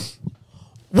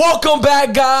Welcome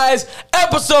back, guys.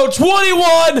 Episode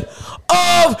 21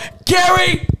 of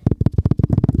Gary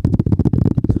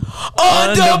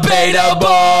Undebatable.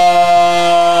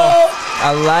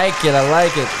 I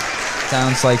like it.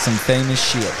 Sounds like some famous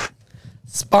shit.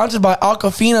 Sponsored by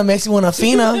Aquafina, makes you want to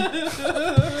fina.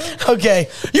 Okay,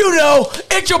 you know,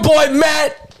 it's your boy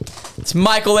Matt. It's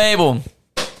Michael Abel.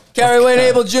 Gary Wayne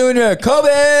Abel Jr.,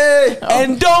 Kobe!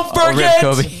 And don't forget.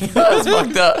 Kobe. That's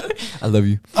fucked up. I love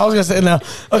you. I was going to say it now.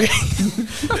 Okay.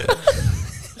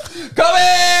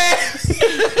 Kobe!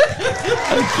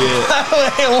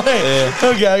 Wait.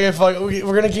 Okay, fuck it.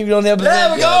 We're going to keep going the episode.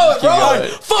 There we go, Right.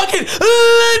 Fuck it.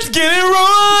 Let's get it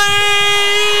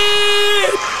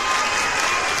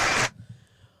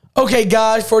right. Okay,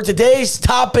 guys, for today's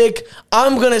topic,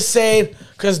 I'm going to say,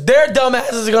 because their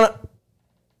dumbasses are going to.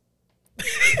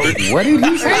 What did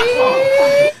he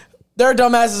say? Their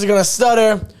dumbasses are going to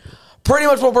stutter. Pretty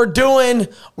much what we're doing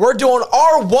our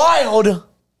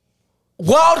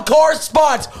wild card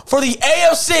spots for the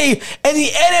AFC and the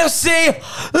NFC.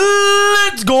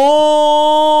 Let's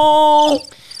go.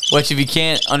 Which, if you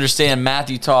can't understand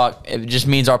Matthew talk, it just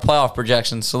means our playoff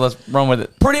projections. So let's run with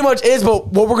it. Pretty much is, but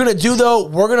what we're going to do,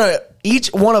 though, each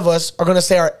one of us are going to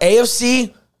say our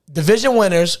AFC division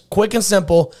winners, quick and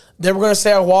simple. Then we're going to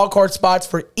say our wild card spots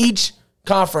for each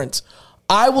conference.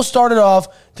 I will start it off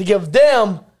to give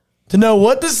them to know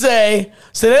what to say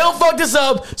so they don't fuck this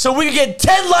up so we can get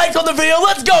 10 likes on the video.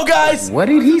 Let's go, guys. What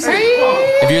did he say?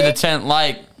 If you're the 10th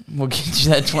like, we'll get you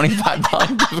that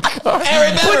 $25 gift card. Hey,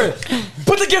 remember,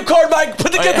 put the gift card, Mike.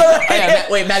 Put the gift card right here.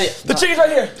 Wait, Matty. The chicken's right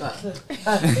here.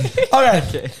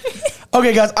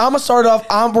 Okay, guys, I'm going to start off.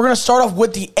 We're going to start off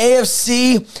with the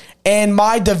AFC. And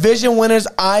my division winners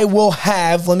I will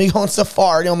have. Let me go on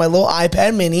Safari on my little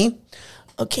iPad mini.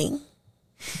 Okay.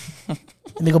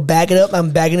 Let me go back it up. I'm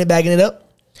bagging it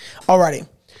up. Alrighty.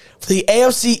 For the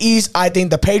AFC East, I think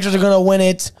the Patriots are going to win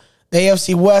it. The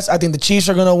AFC West, I think the Chiefs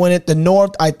are going to win it. The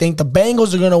North, I think the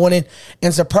Bengals are going to win it.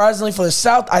 And surprisingly, for the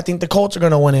South, I think the Colts are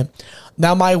going to win it.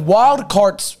 Now, my wild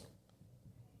cards.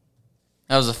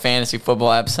 That was a fantasy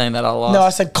football app saying that I lost. No, I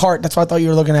said cart. That's why I thought you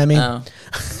were looking at me. Oh.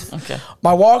 Okay.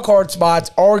 My wild card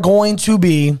spots are going to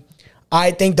be,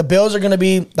 I think the Bills are going to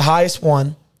be the highest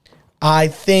one. I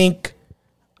think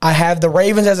I have the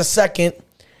Ravens as a second.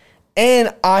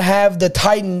 And I have the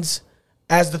Titans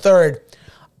as the third.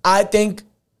 I think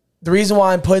the reason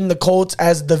why I'm putting the Colts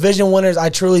as division winners, I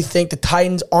truly think the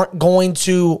Titans aren't going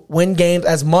to win games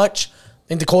as much. I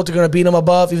think the Colts are going to beat them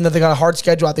above. Even though they got a hard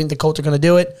schedule, I think the Colts are going to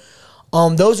do it.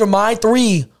 Those are my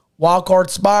three wild card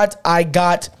spots. I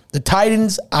got the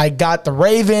Titans, I got the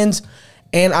Ravens,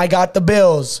 and I got the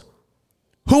Bills.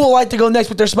 Who would like to go next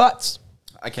with their spots?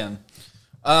 I can.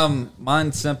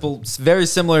 Mine's simple. It's very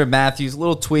similar to Matthew's, a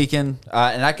little tweaking.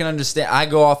 And I can understand. I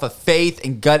go off of faith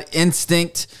and gut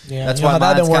instinct. Yeah, that's you know why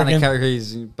how that mine's been kind of working.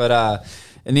 crazy. But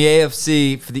in the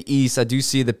AFC, for the East, I do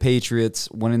see the Patriots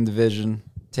winning division,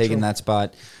 taking that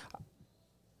spot.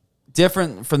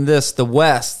 Different from this, the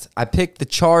West, I picked the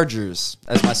Chargers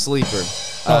as my sleeper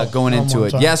going into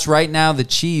it. Yes, right now the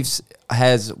Chiefs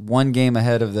has one game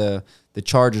ahead of the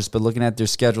Chargers, but looking at their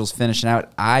schedules finishing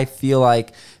out, I feel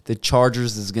like the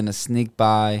Chargers is going to sneak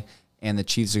by and the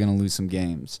Chiefs are going to lose some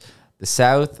games. The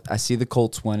South, I see the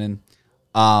Colts winning.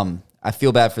 I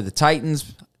feel bad for the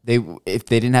Titans. If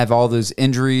they didn't have all those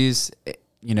injuries,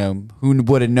 you know, who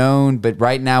would have known? But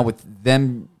right now with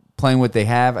them playing what they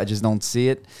have, I just don't see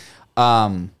it.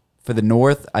 For the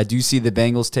North, I do see the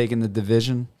Bengals taking the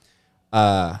division.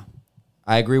 I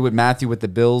agree with Matthew with the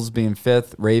Bills being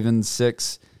fifth, Ravens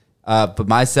sixth. But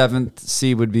my seventh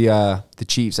seed would be the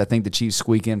Chiefs. I think the Chiefs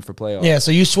squeak in for playoffs. Yeah, so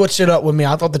you switched it up with me.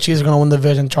 I thought the Chiefs were going to win the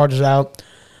division, Chargers out.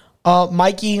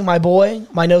 Mikey, my boy,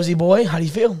 my nosy boy, how do you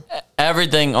feel?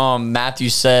 Everything Matthew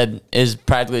said is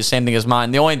practically the same thing as mine.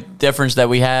 The only difference that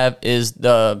we have is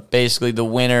basically the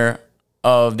winner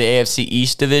of the AFC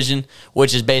East division,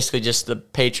 which is basically just the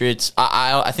Patriots.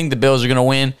 I think the Bills are going to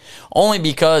win, only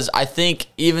because I think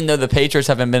even though the Patriots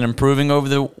haven't been improving over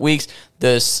the weeks,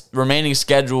 the remaining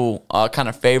schedule kind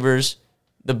of favors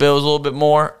the Bills a little bit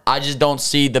more. I just don't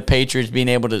see the Patriots being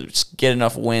able to get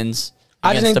enough wins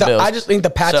against the Bills. I just think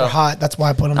the Pats are hot. That's why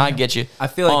I put them I there. get you. I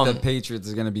feel like the Patriots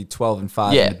is going to be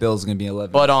 12-5, yeah, and the Bills are going to be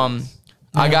 11. But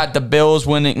I got the Bills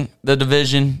winning the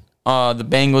division. The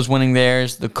Bengals winning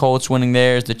theirs, the Colts winning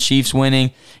theirs, the Chiefs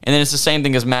winning, and then it's the same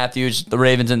thing as Matthews, the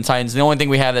Ravens and Titans. The only thing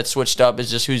we have that's switched up is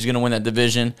just who's going to win that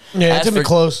division. Yeah, it's going to be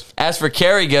close. As for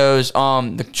Kerry goes,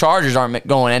 the Chargers aren't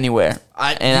going anywhere,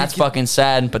 and that's fucking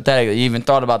sad and pathetic that you even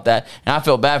thought about that. And I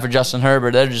feel bad for Justin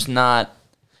Herbert. They're just not.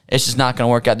 It's just not going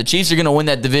to work out. The Chiefs are going to win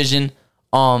that division,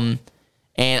 and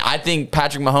And I think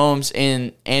Patrick Mahomes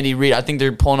and Andy Reid, I think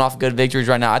they're pulling off good victories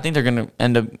right now. I think they're going to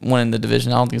end up winning the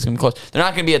division. I don't think it's going to be close. They're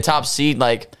not going to be a top seed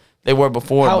like they were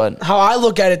before. But how I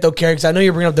look at it, though, Kerry, because I know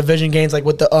you're bringing up division games like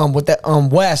with the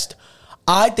West.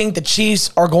 I think the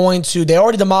Chiefs are going to. They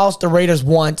already demolished the Raiders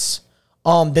once.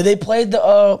 Did they play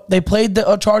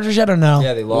the Chargers yet or no?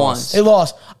 Yeah, they lost. Once. They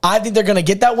lost. I think they're going to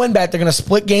get that win back. They're going to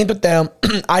split games with them.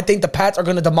 I think the Pats are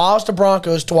going to demolish the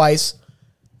Broncos twice.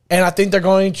 And I think they're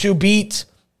going to beat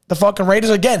the fucking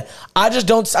Raiders again. I just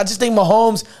think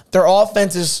Mahomes, their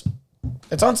offense is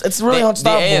it's really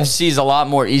unstoppable. The AFC is a lot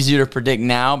more easier to predict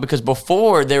now because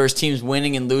before there was teams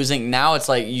winning and losing. Now it's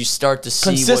like you start to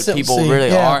see what people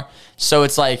really are. So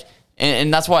it's like,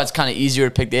 and that's why it's kind of easier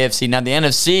to pick the AFC. Now the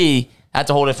NFC, that's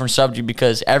a whole different subject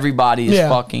because everybody is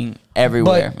fucking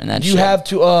everywhere. But and that you have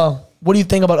to. What do you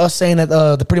think about us saying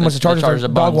that pretty much the Chargers are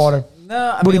dog water?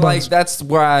 No, I mean, like, that's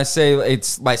where I say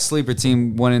it's my sleeper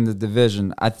team winning the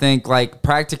division. I think, like,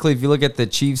 practically, if you look at the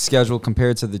Chiefs' schedule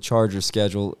compared to the Chargers'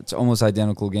 schedule, it's almost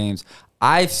identical games.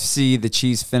 I see the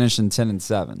Chiefs finishing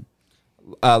 10-7,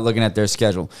 looking at their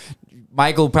schedule.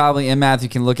 Michael probably and Matthew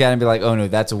can look at it and be like, oh, no,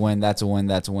 that's a win, that's a win,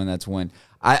 that's a win, that's a win.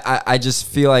 I just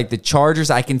feel like the Chargers,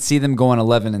 I can see them going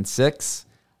 11-6.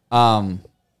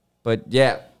 But,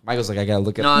 yeah, Michael's like, I got to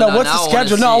look at it. No, what's the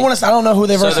schedule? I don't know who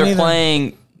they're versus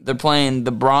either. They're playing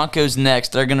the Broncos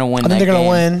next. They're going to win that game. I think they're going to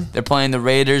win. They're playing the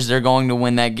Raiders. They're going to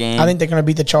win that game. I think they're going to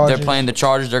beat the Chargers. They're playing the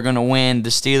Chargers. They're going to win. The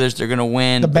Steelers, they're going to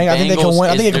win. The Bengals, I think they can win.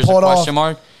 I think they can pull it off.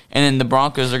 Mark. And then the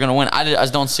Broncos are going to win. I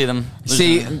just don't see them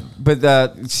losing.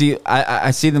 I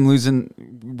see them losing.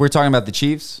 We're talking about the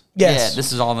Chiefs? Yes. Yeah,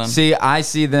 this is all them. See, I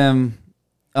see them...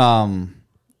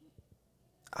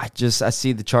 I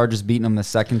see the Chargers beating them the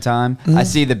second time. Mm-hmm. I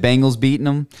see the Bengals beating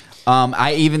them.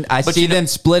 I see them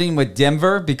splitting with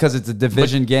Denver because it's a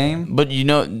division game. But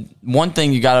one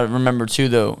thing you got to remember too,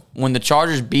 though, when the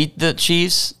Chargers beat the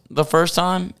Chiefs the first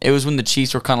time, it was when the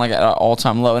Chiefs were kind of like at an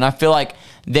all-time low, and I feel like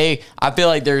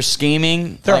they're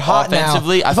scheming. They're like hot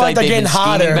offensively. Now. I feel like they're getting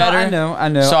hotter. Better. I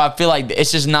know. So I feel like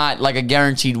it's just not like a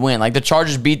guaranteed win. Like the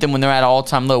Chargers beat them when they're at an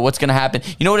all-time low. What's going to happen?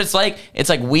 You know what it's like? It's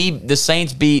like the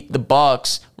Saints beat the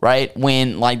Bucks, right?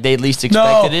 When like they least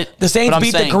expected it. The Saints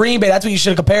beat the Green Bay. That's what you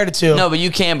should have compared it to. No, but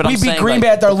you can. But we beat Green Bay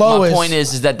at their lowest. My point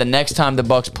is that the next time the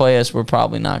Bucks play us, we're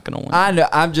probably not going to win. I know.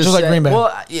 I'm just saying, like Green Bay.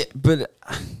 Well, yeah, but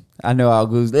I know I'll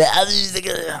lose.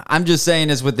 I'm just saying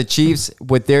is with the Chiefs,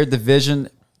 with their division,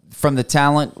 from the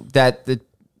talent that the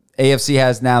AFC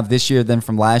has now this year than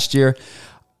from last year.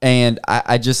 And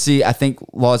I think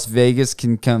Las Vegas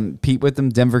can compete with them.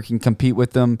 Denver can compete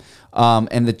with them.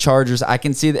 And the Chargers, I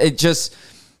can see it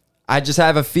I just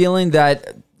have a feeling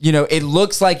that, it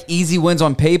looks like easy wins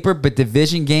on paper, but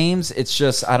division games, it's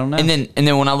just, I don't know. And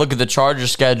then when I look at the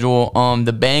Chargers schedule,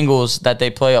 the Bengals that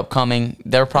they play upcoming,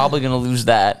 they're probably going to lose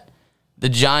that. The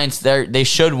Giants, they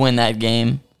should win that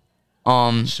game.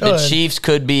 The Chiefs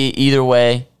could be either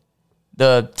way.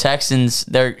 The Texans,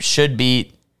 they're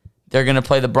going to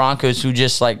play the Broncos, who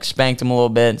just like spanked them a little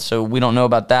bit, so we don't know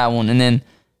about that one. And then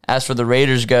as for the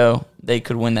Raiders go, they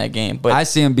could win that game. But I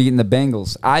see them beating the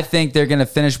Bengals. I think they're going to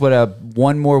finish with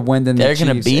one more win than the Chiefs. They're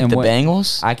going to beat the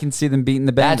Bengals? I can see them beating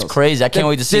the Bengals. That's crazy. I can't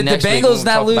wait to see next week. Did the Bengals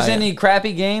not lose any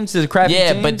crappy games?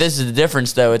 Yeah, but this is the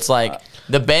difference, though. It's like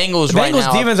the Bengals right now. The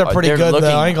Bengals defense are pretty good, though.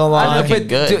 I ain't going to lie. But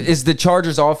good. Is the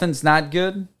Chargers offense not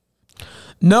good?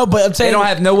 No, but I'm saying they don't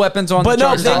have no weapons on the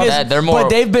Chargers. But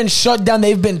they've been shut down.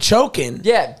 They've been choking.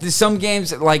 Yeah, some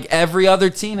games like every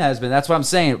other team has been. That's what I'm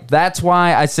saying. That's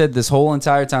why I said this whole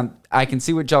entire time. I can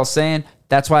see what y'all's saying.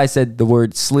 That's why I said the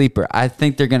word sleeper. I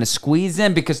think they're going to squeeze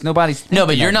in because nobody's. No,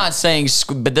 but you're not saying.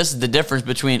 But this is the difference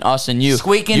between us and you.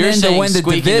 Squeaking in to win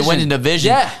the division.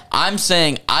 Yeah, I'm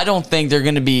saying I don't think they're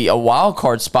going to be a wild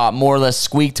card spot. More or less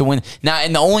squeak to win. Now,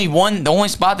 and the only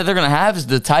spot that they're going to have is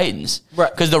the Titans,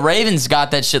 right? Because the Ravens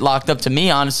got that shit locked up to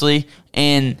me, honestly.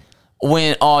 And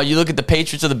when you look at the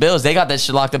Patriots or the Bills, they got that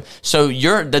shit locked up. So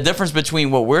the difference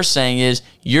between what we're saying is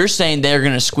you're saying they're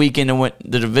going to squeak in to win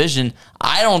the division.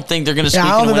 I don't think they're going to squeak in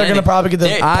to win. I don't think they're going to probably get the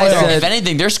playoffs. If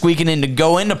anything, they're squeaking in to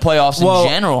go into playoffs in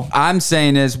general. I'm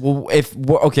saying is,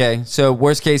 so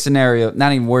worst case scenario,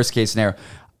 not even worst case scenario.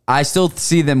 I still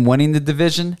see them winning the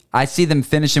division. I see them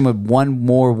finishing with one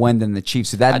more win than the Chiefs.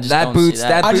 So that boots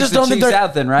the Chiefs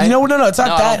out then, right? No, it's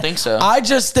not that. I don't think so. I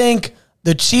just think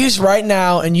the Chiefs right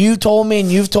now, and you told me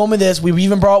and you've told me this, we've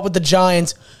even brought up with the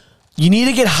Giants, you need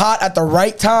to get hot at the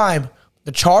right time.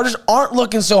 The Chargers aren't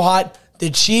looking so hot.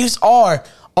 The Chiefs are.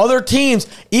 Other teams,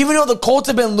 even though the Colts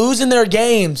have been losing their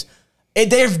games,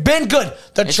 They've been good.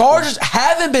 The Chargers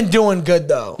haven't been doing good,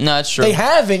 though. No, that's true. They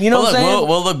haven't. You know what I'm saying?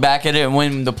 We'll look back at it, and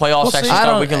when the playoffs actually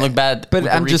start, we can look back. But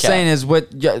I'm just saying is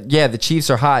the Chiefs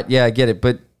are hot. Yeah, I get it.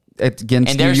 But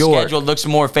against and their New York, schedule looks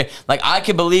more fair. Like, I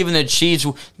can believe in the Chiefs,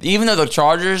 even though the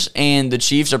Chargers and the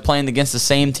Chiefs are playing against the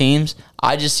same teams.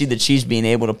 I just see the Chiefs being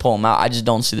able to pull them out. I just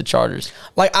don't see the Chargers.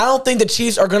 Like, I don't think the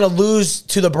Chiefs are going to lose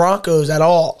to the Broncos at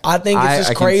all. I think it's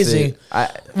just crazy.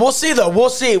 We'll see, though.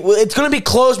 We'll see. It's going to be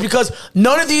close because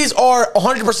none of these are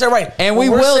 100% right. And we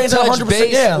will touch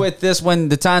base with this when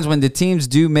the times when the teams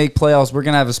do make playoffs. We're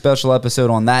going to have a special episode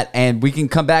on that, and we can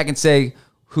come back and say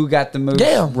who got the most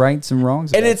rights and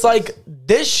wrongs. And it's like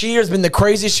this year has been the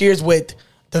craziest years with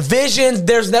divisions.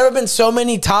 There's never been so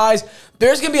many ties.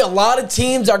 There's going to be a lot of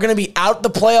teams that are going to be out the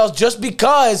playoffs just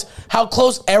because how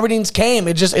close everything's came.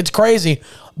 It's crazy.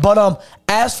 But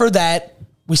as for that,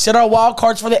 we set our wild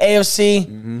cards for the AFC.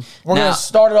 Mm-hmm. We're going to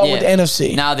start it off with the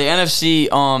NFC. Now, the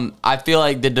NFC, I feel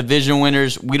like the division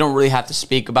winners, we don't really have to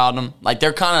speak about them. Like,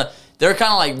 they're kind of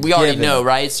like we already know,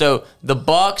 right? So the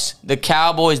Bucs, the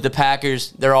Cowboys, the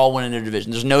Packers, they're all winning their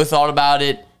division. There's no thought about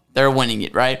it. They're winning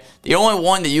it, right? The only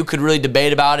one that you could really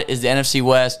debate about it is the NFC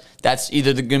West. That's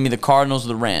either going to be the Cardinals or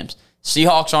the Rams.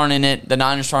 Seahawks aren't in it. The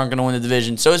Niners aren't going to win the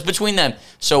division. So it's between them.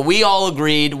 So we all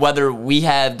agreed whether we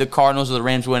had the Cardinals or the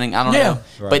Rams winning. I don't know.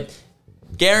 Right. But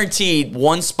guaranteed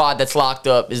one spot that's locked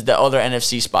up is the other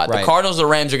NFC spot. Right. The Cardinals or the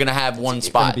Rams are going to have one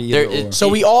spot. So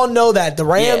we all know that the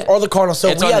Rams or the Cardinals.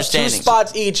 So we have 2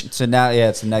 spots each. So now,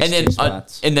 it's the next two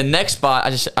spots. In the next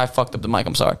spot, I fucked up the mic.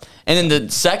 I'm sorry. And then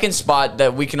the second spot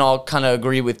that we can all kind of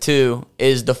agree with too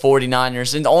is the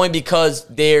 49ers, and only because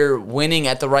they're winning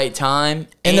at the right time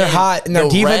and they're hot and their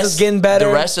defense is getting better.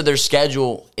 The rest of their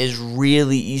schedule is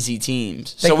really easy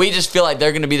teams. So we just feel like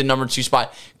they're going to be the number 2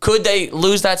 spot. Could they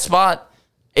lose that spot?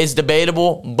 It's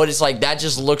debatable, but it's like that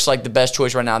just looks like the best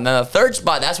choice right now. And then the third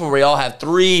spot, that's where we all have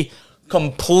 3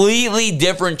 completely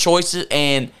different choices,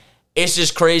 and it's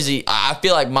just crazy. I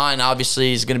feel like mine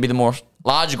obviously is going to be the more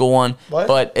logical one,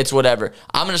 but it's whatever.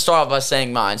 I'm going to start off by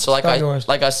saying mine. So like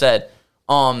I said,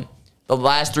 the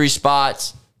last 3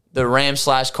 spots, the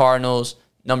Rams/Cardinals,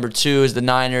 number 2 is the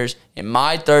Niners, and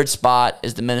my third spot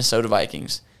is the Minnesota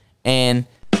Vikings. And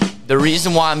the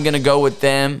reason why I'm going to go with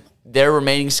them, their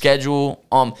remaining schedule,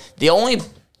 the only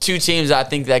 2 teams I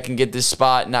think that can get this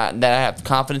spot, that I have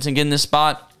confidence in getting this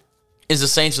spot, is the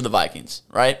Saints or the Vikings,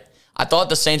 right? I thought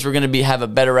the Saints were going to have a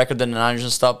better record than the Niners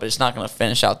and stuff, but it's not going to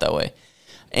finish out that way.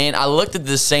 And I looked at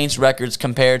the Saints' records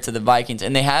compared to the Vikings,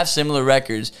 and they have similar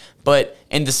records, but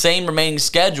in the same remaining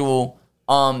schedule,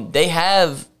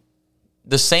 the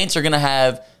Saints are going to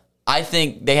have, I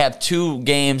think they have 2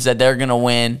 games that they're going to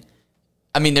win.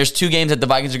 I mean, there's 2 games that the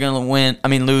Vikings are going to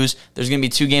lose. There's going to be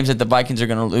 2 games that the Vikings are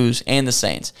going to lose, and the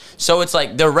Saints. So it's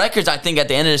like their records, I think, at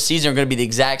the end of the season are going to be the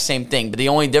exact same thing. But the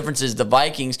only difference is the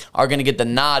Vikings are going to get the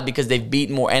nod because they've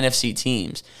beaten more NFC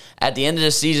teams. At the end of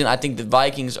the season, I think the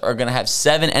Vikings are going to have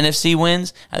 7 NFC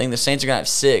wins. I think the Saints are going to have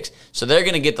 6. So they're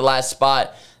going to get the last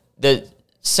spot. The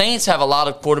Saints have a lot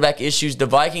of quarterback issues. The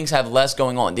Vikings have less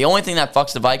going on. The only thing that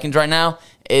fucks the Vikings right now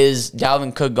is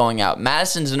Dalvin Cook going out.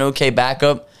 Madison's an okay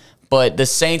backup. But the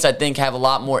Saints, I think, have a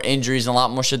lot more injuries and a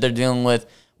lot more shit they're dealing with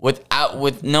without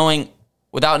knowing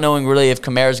really if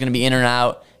Kamara's going to be in or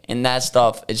out and that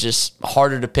stuff. It's just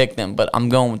harder to pick them. But I'm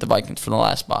going with the Vikings for the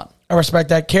last spot. I respect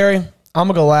that. Kerry, I'm going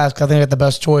to go last because I think I got the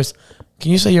best choice.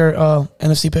 Can you say your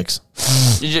NFC picks?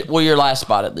 Well, your last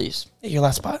spot at least. Your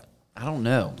last spot? I don't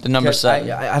know. The number 7.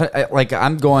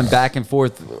 I'm going back and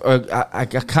forth. I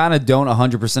kind of don't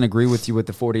 100% agree with you with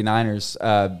the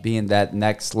 49ers being that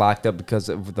next locked up because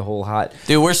of the whole hot.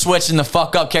 Dude, we're switching the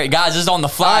fuck up. Guys, this is on the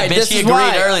fly. Bitch, he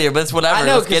agreed earlier, but it's whatever. I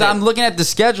know, because I'm looking at the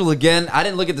schedule again. I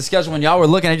didn't look at the schedule when y'all were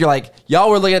looking at it.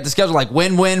 Y'all were looking at the schedule like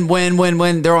win.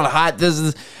 They're on a hot.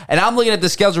 And I'm looking at the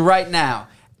schedule right now.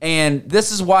 And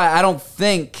this is why I don't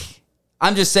think...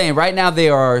 I'm just saying, right now they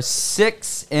are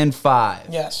 6-5.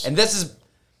 Yes. And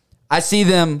I see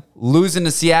them losing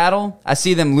to Seattle. I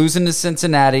see them losing to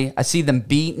Cincinnati. I see them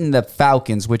beating the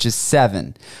Falcons, which is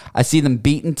 7. I see them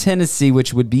beating Tennessee,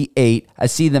 which would be 8. I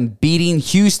see them beating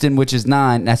Houston, which is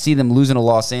 9. And I see them losing to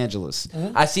Los Angeles.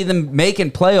 Mm-hmm. I see them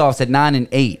making playoffs at 9 and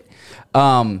 8.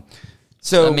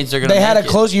 So that means they're gonna. They had a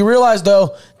close. You realize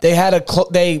though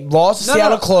they lost to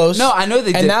Seattle close. No, I know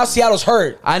they did. And now Seattle's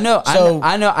hurt. I know.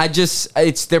 I know.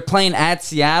 They're playing at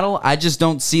Seattle. I just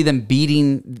don't see them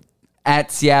beating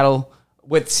at Seattle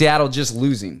with Seattle just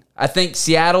losing. I think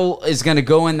Seattle is going to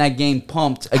go in that game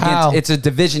pumped against. How? It's a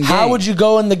division game. How would you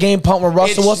go in the game pumped when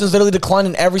Russell Wilson's literally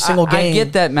declining every single game? I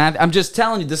get that, man. I'm just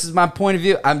telling you. This is my point of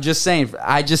view. I'm just saying.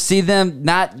 I just see them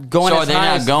not going. So are they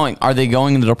not going? Are they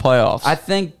going into the playoffs? I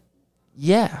think.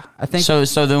 Yeah, I think So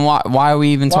then why are we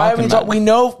even talking about it? We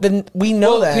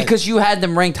know that. because you had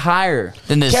them ranked higher.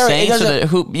 Then the Kerry, it Saints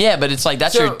doesn't- yeah, but it's like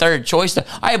that's So- your third choice. All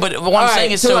right, but what I'm All saying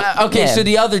right, is so yeah. so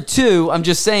the other two, I'm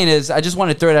just saying is I just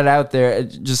want to throw that out there.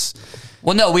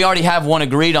 Well, no, we already have one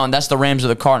agreed on. That's the Rams or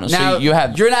the Cardinals. Now So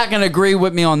you're not going to agree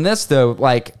with me on this though.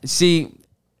 Like, see,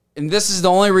 and this is the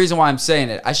only reason why I'm saying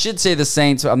it. I should say the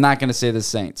Saints, but I'm not going to say the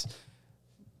Saints.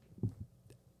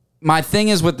 My thing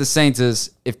is with the Saints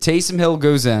is if Taysom Hill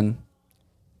goes in,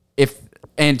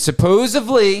 and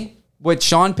supposedly with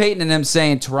Sean Payton and them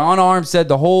saying Teron Armstead,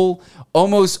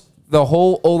 almost the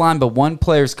whole O-line, but one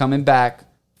player's coming back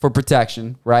for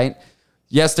protection, right?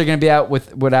 Yes, they're going to be out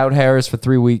without Harris for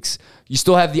 3 weeks. You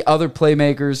still have the other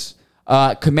playmakers.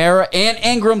 Kamara and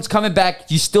Ingram's coming back.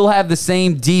 You still have the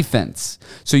same defense.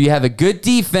 So you have a good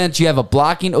defense. You have a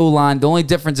blocking O-line. The only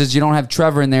difference is you don't have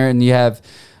Trevor in there and you have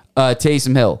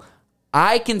Taysom Hill.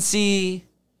 I can see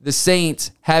the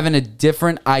Saints having a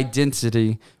different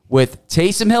identity with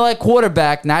Taysom Hill at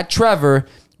quarterback, not Trevor.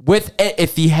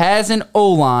 If he has an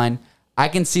O-line, I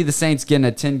can see the Saints getting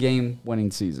a 10-game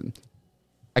winning season.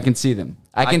 I can see them.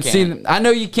 I can see them. I know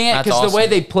you can't That's because the way awesome.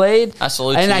 they played. I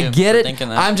salute and to I you get for it. thinking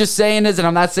that. I'm just saying this, and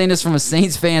I'm not saying this from a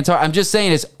Saints fan's heart. I'm just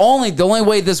saying the only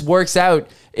way this works out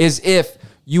is if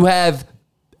you have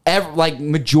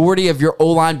majority of your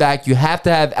O-line back. You have to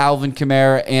have Alvin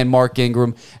Kamara and Mark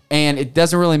Ingram, and it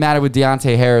doesn't really matter with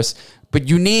Deontay Harris, but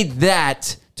you need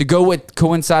that to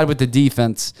coincide with the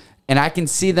defense. And I can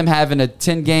see them having a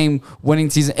 10-game winning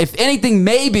season. If anything,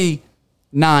 maybe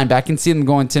 9, but I can see them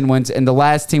going 10 wins, and the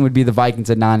last team would be the Vikings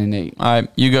at 9-8. All right,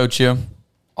 you go, Chew.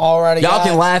 Alrighty, Y'all guys.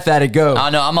 can laugh at it. Go. I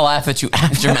know. I'm gonna laugh at you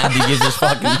after Matthew gives this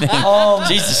fucking thing.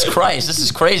 Jesus Christ, this is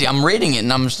crazy. I'm reading it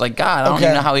and I'm just like, God, I don't Okay.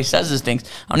 even know how he says these things.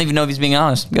 I don't even know if he's being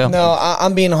honest. Go. No,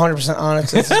 I'm being 100%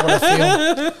 honest. This is what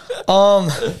I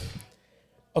feel.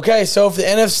 Okay, so for the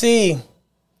NFC,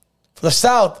 for the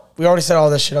South, we already said all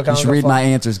this shit. Okay, You should read my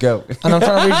answers. Go. and I'm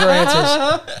trying to read your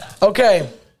answers. Okay.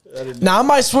 Now, I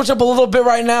might switch up a little bit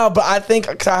right now, but I think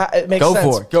it makes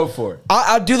sense. Go for it.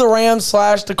 I'd do the Rams /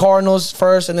 the Cardinals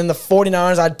first, and then the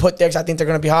 49ers I'd put there because I think they're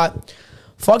going to be hot.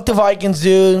 Fuck the Vikings,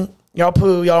 dude. Y'all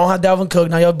poo. Y'all don't have Dalvin Cook.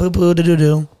 Now y'all boo-boo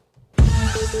do-do-do.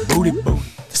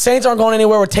 The Saints aren't going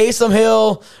anywhere with Taysom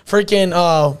Hill, freaking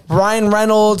Ryan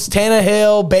Reynolds,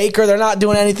 Tannehill, Baker. They're not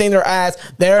doing anything. They're ass.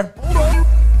 There.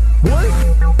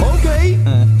 Okay.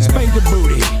 Spank the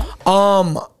booty.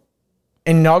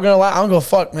 And y'all gonna lie, I'm gonna go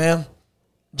fuck, man.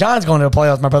 Giants going to the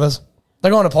playoffs, my brothers. They're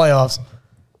going to playoffs.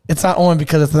 It's not only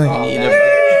because of the thing. We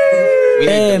need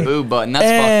And- the boo button. That's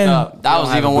and- fucked up. That was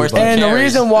have even a boo worse than button. And the Jerry's.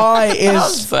 reason why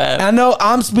was is, sad. I know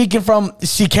I'm speaking from,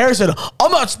 Carrie said,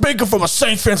 I'm not speaking from a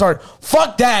Saints fan's heart.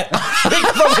 Fuck that. I'm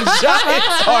speaking from a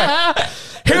Giants heart.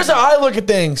 Here's how I look at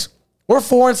things. We're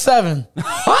 4-7.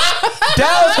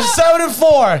 Dallas is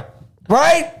 7-4.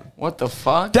 Right? What the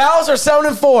fuck? Dallas are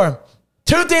 7-4.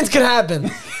 Two things can happen.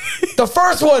 The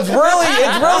first one's it's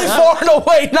really far and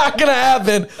away not gonna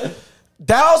happen.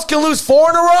 Dallas can lose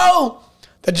 4 in a row.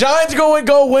 The Giants are going to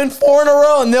go win 4 in a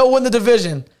row and they'll win the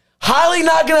division. Highly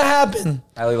not gonna happen.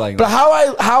 Highly likely. But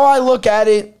how I look at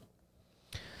it,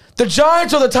 the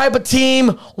Giants are the type of team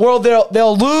where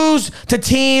they'll lose to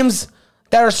teams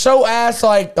that are so ass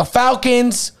like the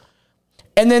Falcons,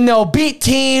 and then they'll beat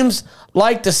teams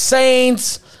like the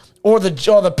Saints or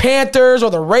the Panthers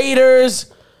or the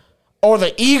Raiders or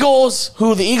the Eagles,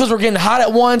 who the Eagles were getting hot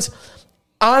at once.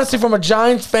 Honestly, from a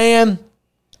Giants fan,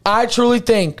 I truly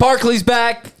think Barkley's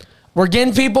back. we're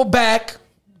getting people back.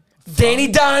 Danny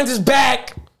Dimes is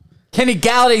back. Kenny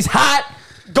Galladay's hot.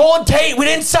 Golden Tate, we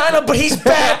didn't sign him, but he's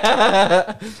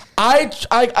back.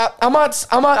 I'm not.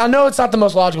 I know it's not the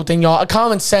most logical thing, y'all. A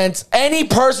common sense. Any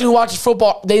person who watches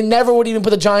football, they never would even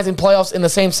put the Giants in playoffs in the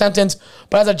same sentence.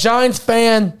 But as a Giants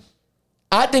fan,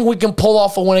 I think we can pull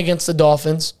off a win against the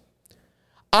Dolphins.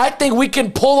 I think we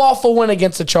can pull off a win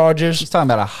against the Chargers. He's talking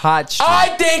about a hot streak.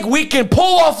 I think we can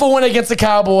pull off a win against the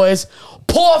Cowboys,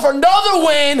 pull off another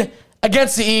win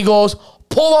against the Eagles,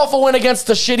 pull off a win against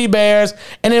the shitty Bears,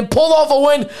 and then pull off a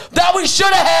win that we should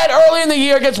have had early in the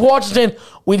year against Washington.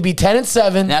 We'd be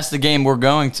 10-7. That's the game we're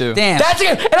going to. Damn. That's it.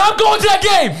 And I'm going to that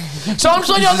game. So I'm just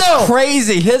letting y'all know.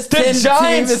 Crazy. His The 10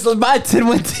 Giants- team is my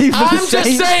 10-win team. I'm just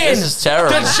saying. This is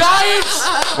terrible. The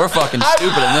Giants. We're fucking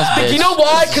stupid in this bitch. You know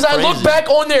why? This is Because I look crazy. back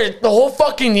on there the whole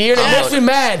fucking year and it makes me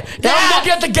mad. Now I'm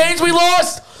looking at the games we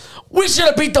lost. We should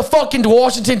have beat the fucking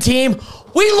Washington team.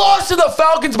 We lost to the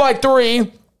Falcons by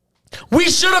 3. We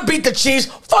should have beat the Chiefs.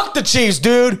 Fuck the Chiefs,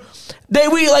 dude.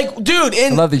 Dude, I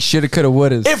love these shoulda, coulda,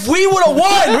 wouldas. if we would have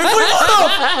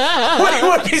won, we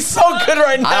would be so good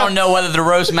right now. I don't know whether to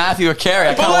roast Matthew or Carey.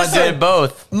 I kind of want to listen, do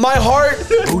both. My heart,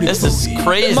 This is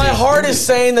crazy. my heart is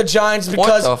saying the Giants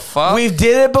because the fuck? we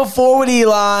did it before with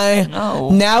Eli. No.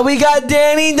 Now we got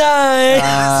Danny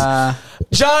Dimes.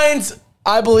 Giants,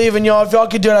 I believe in y'all. If y'all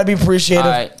could do it, I'd be appreciative.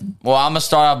 All right. Well, I'm gonna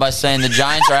start out by saying the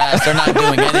Giants are ass. They're not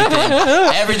doing anything.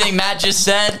 Everything Matt just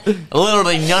said,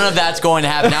 literally none of that's going to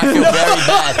happen. I feel very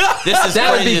bad. This is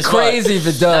That would crazy be as fuck. crazy if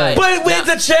it does. But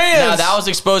it's a chance. Now that was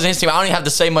exposing his team. I don't even have to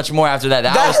say much more after that.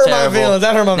 That was hurt my terrible. feelings.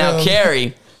 That hurt my now, feelings.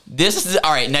 Carey, this is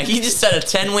all right. Now he just said a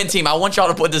 10-win team. I want y'all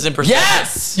to put this in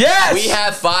perspective. Yes. We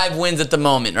have 5 wins at the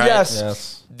moment, right?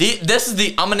 Yes.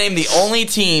 I'm gonna name the only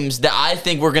teams that I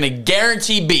think we're gonna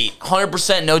guarantee beat,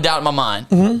 100%, no doubt in my mind.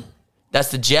 Mm-hmm.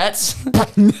 That's the Jets, and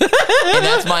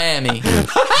that's Miami.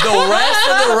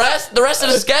 The rest of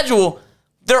the schedule,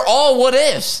 they're all what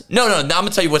ifs. No, I'm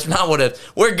gonna tell you what's not what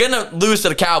if. We're gonna lose to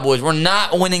the Cowboys. We're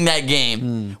not winning that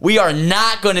game. We are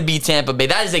not gonna beat Tampa Bay.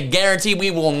 That is a guarantee. We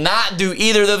will not do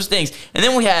either of those things. And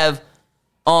then we have,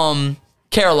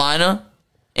 Carolina,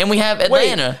 and we have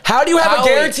Atlanta. Wait, how do you have a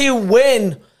guarantee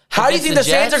win? How do you Against think the the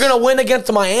Saints are Jets? going to win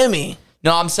against Miami?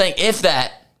 No, I'm saying if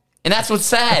that. And that's what's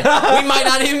sad. We might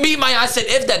not even beat Miami. I said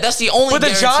if that. That's the only But the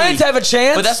guarantee. Giants have a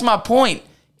chance? But that's my point.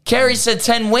 Carey said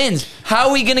 10 wins. How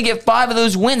are we going to get 5 of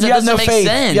those wins? That You have doesn't no make faith.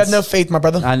 sense. You have no faith, my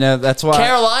brother. I know, that's why.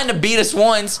 Carolina beat us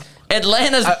once.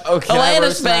 Atlanta's can I Atlanta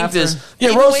roast them spanked us. after? Yeah,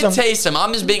 Even roast with them. Taysom,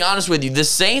 I'm just being honest with you. The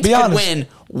Saints Be could honest. win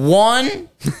 1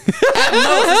 at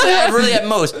most. Really at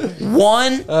most.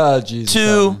 1, Oh, Jesus.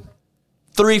 2,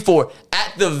 3, 4.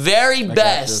 At the very this.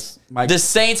 best, Mike. the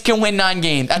Saints can win 9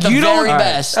 games. At the You don't- very All right.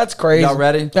 best. That's crazy. Y'all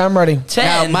ready? Yeah, I'm ready. 10.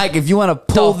 Now, Mike, if you want to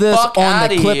pull The this fuck on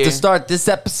outta the clip here. to start this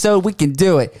episode, we can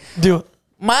do it. Do it.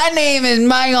 My name is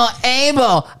Michael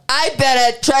Abel. I bet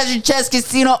at Treasure Chest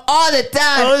Casino all the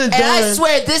time. All the And I time.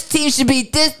 swear this team should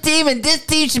beat this team and this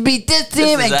team should beat this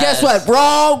team. is And guess ass. what?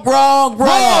 Wrong.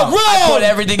 I put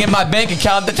everything in my bank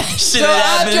account that shit So had I'm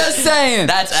happened. just saying.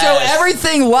 That's so ass.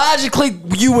 everything logically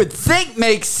you would think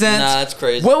makes sense. Nah, that's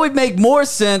crazy. What would make more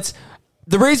sense?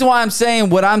 The reason why I'm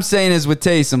saying what I'm saying is with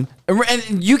Taysom,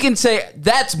 and you can say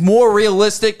that's more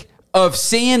realistic of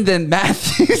seeing than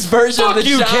Matthew's version of Fuck the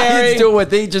you, Giants Carey. doing what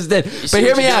they just did. see But hear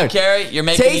what me you did, out, Carey? You're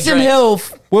making me Taysom drink. Hill.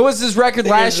 What was his record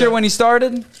last year when he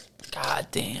started? God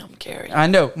damn, Carey. I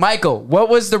know, Michael. What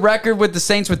was the record with the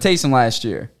Saints with Taysom last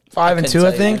year? 5 and 2,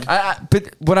 I think.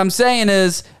 But what I'm saying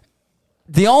is,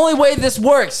 the only way this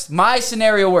works, my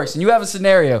scenario works, and you have a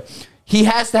scenario, he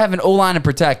has to have an O-line to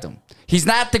protect him. He's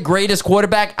not the greatest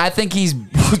quarterback. I think he's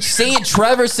seeing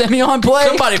Trevor Simeon play.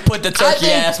 Somebody put the turkey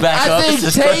ass back up. I think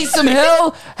This is crazy. Taysom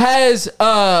Hill has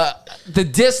the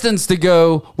distance to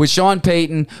go with Sean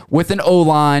Payton, with an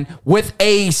O-line, with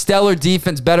a stellar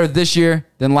defense better this year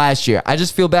than last year. I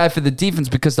just feel bad for the defense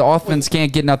because the offense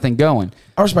can't get nothing going.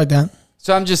 I respect that.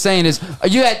 So I'm just saying is,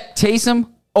 you had Taysom,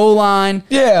 O-line.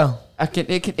 Yeah. It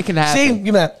can happen. See? Give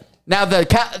me that. Now the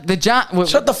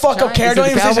Giants. Shut the fuck up, Carey. Don't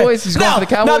Don't even say Cowboys. shit. He's going for the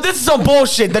Cowboys. No, this is some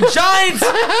bullshit. The Giants,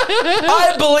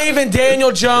 I believe in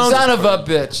Daniel Jones. Son of a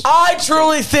bitch. I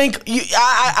truly think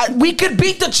we could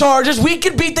beat the Chargers. We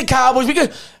could beat the Cowboys. We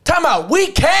could. Time out. We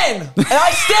can. And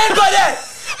I stand by that.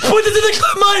 Put this in the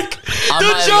clip, Mike. I'm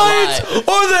The not Giants gonna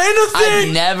are the I've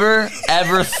innocent. never,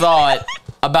 ever thought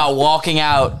about walking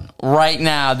out right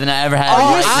now than I ever had. Are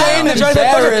you right saying now. the Giants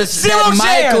have Embarrassed zero that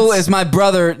Michael chance? is my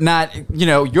brother, not,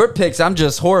 your picks. I'm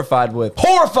just horrified with.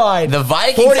 Horrified. The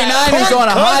Vikings 49ers on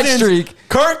a hot streak.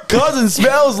 Kirk Cousins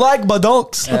smells like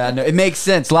badonks. Yeah, no, it makes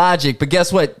sense, logic. But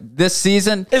guess what? This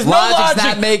season, It's no logic's logic.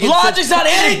 not making Logic's sense. not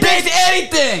It anything. makes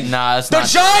anything. Nah, it's The not.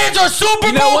 Giants are Super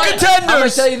You know Bowl what? I'm gonna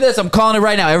contenders. tell you this. I'm calling it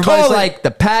right now. Everybody's Call it. like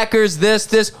the Packers.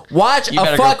 This. Watch You a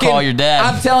better go fucking. call your dad.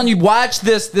 I'm telling you, watch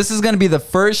this. This is gonna be the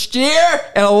first year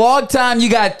in a long time. You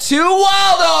got 2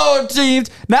 wild card teams,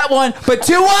 not one, but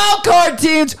 2 wild card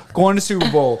teams going to Super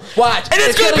Bowl. Watch, And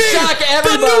it's gonna be shock the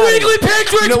everybody. New England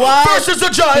Patriots You know why? versus the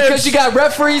Giants. Because you got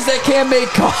referees that can't make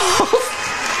calls.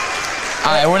 All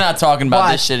right, we're not talking about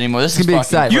Watch. this shit anymore. This It's is gonna be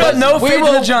fucking exciting. You have no We faith in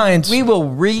will- the Giants. We will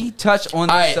retouch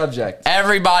on All this right, subject.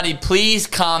 everybody, please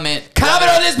comment. Comment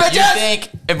whether on this, bitches! You think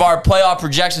if our playoff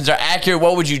projections are accurate,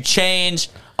 what would you change?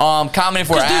 Comment if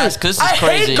we're asked, because this is I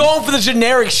crazy. hate going for the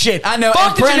generic shit. I know. Fuck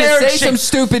And the Brennan, generic say shit. some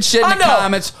stupid shit in I the know.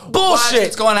 comments. Bullshit.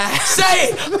 What's going on? Say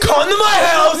it. Come to my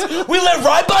house. We live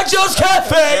right by Joe's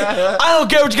Cafe. I don't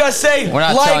care what you guys say. We're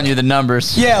not telling you the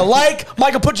numbers. Yeah,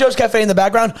 Michael, put Joe's Cafe in the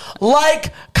background.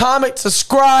 Comment,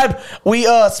 subscribe. We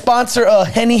sponsor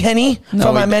Henny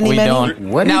from my many. Don't.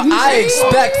 Now, I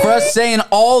expect for us saying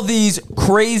all these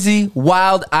crazy,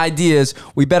 wild ideas,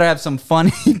 we better have some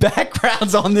funny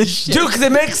backgrounds on this shit. Dude, because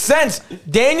it makes sense.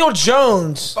 Daniel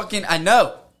Jones, Fucking, I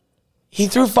know. he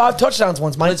threw 5 touchdowns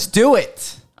once, Mike. Let's do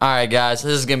it. All right, guys.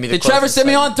 This is going to be the Did Trevor closest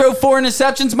Simeon throw 4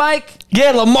 interceptions, Mike?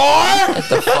 Yeah, Lamar. Get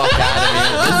the fuck out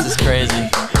of here. This is crazy.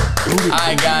 All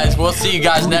right, guys. We'll see you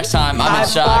guys next time. I'm in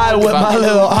shock. I with my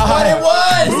little eye. What it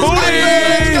was! Booty.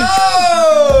 Let's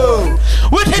go!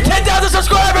 With his